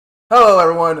Hello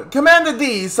everyone, Commander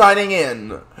D signing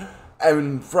in,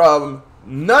 and from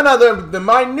none other than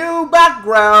my new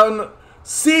background,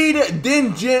 Seed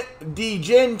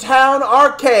Town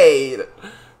Arcade.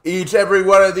 Every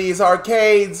one of these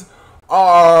arcades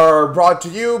are brought to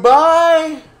you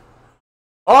by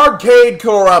Arcade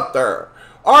Corruptor.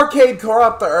 Arcade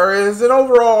Corruptor is an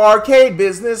overall arcade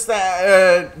business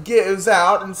that gives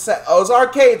out and sells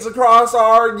arcades across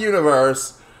our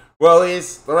universe. Well, at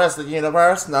least the rest of the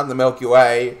universe, not the Milky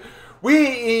Way.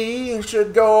 We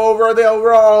should go over the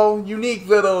overall unique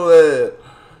little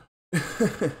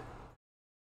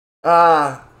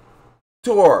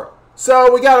tour.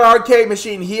 So we got an arcade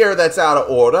machine here that's out of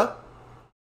order.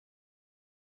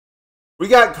 We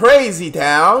got Crazy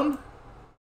Town.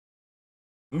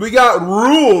 We got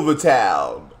Rule the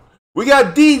Town. We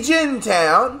got D-Gin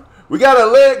Town. We got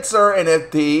Elixir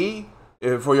NFT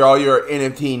for all your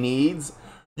NFT needs.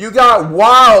 You got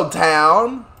Wild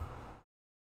Town.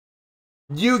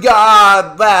 You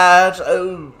got that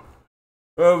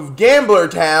of Gambler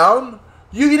Town.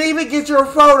 You can even get your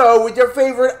photo with your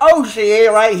favorite Oshi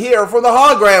right here from the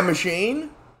hologram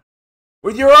machine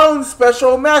with your own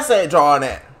special message on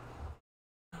it.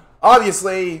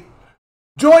 Obviously,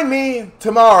 join me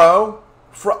tomorrow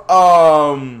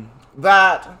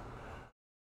that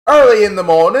early in the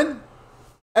morning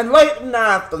and late in the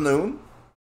afternoon,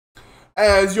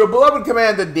 as your beloved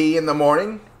Commander D in the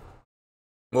morning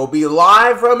will be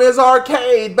live from his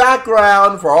arcade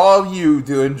background for all of you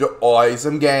to enjoy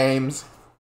some games.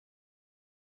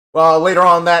 Well, later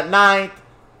on that night,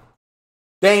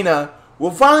 Dana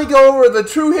will finally go over the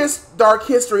true dark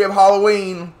history of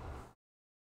Halloween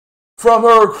from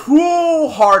her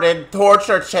cruel-hearted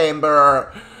torture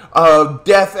chamber of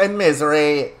death and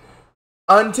misery.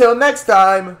 Until next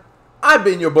time, I've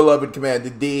been your beloved Commander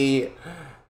D,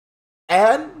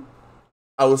 and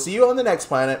I will see you on the next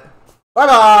planet.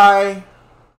 Bye-bye!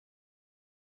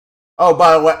 Oh,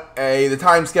 by the way, the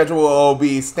time schedule will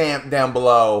be stamped down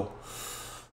below.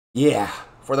 Yeah,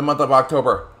 for the month of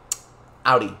October.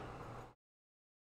 Outie.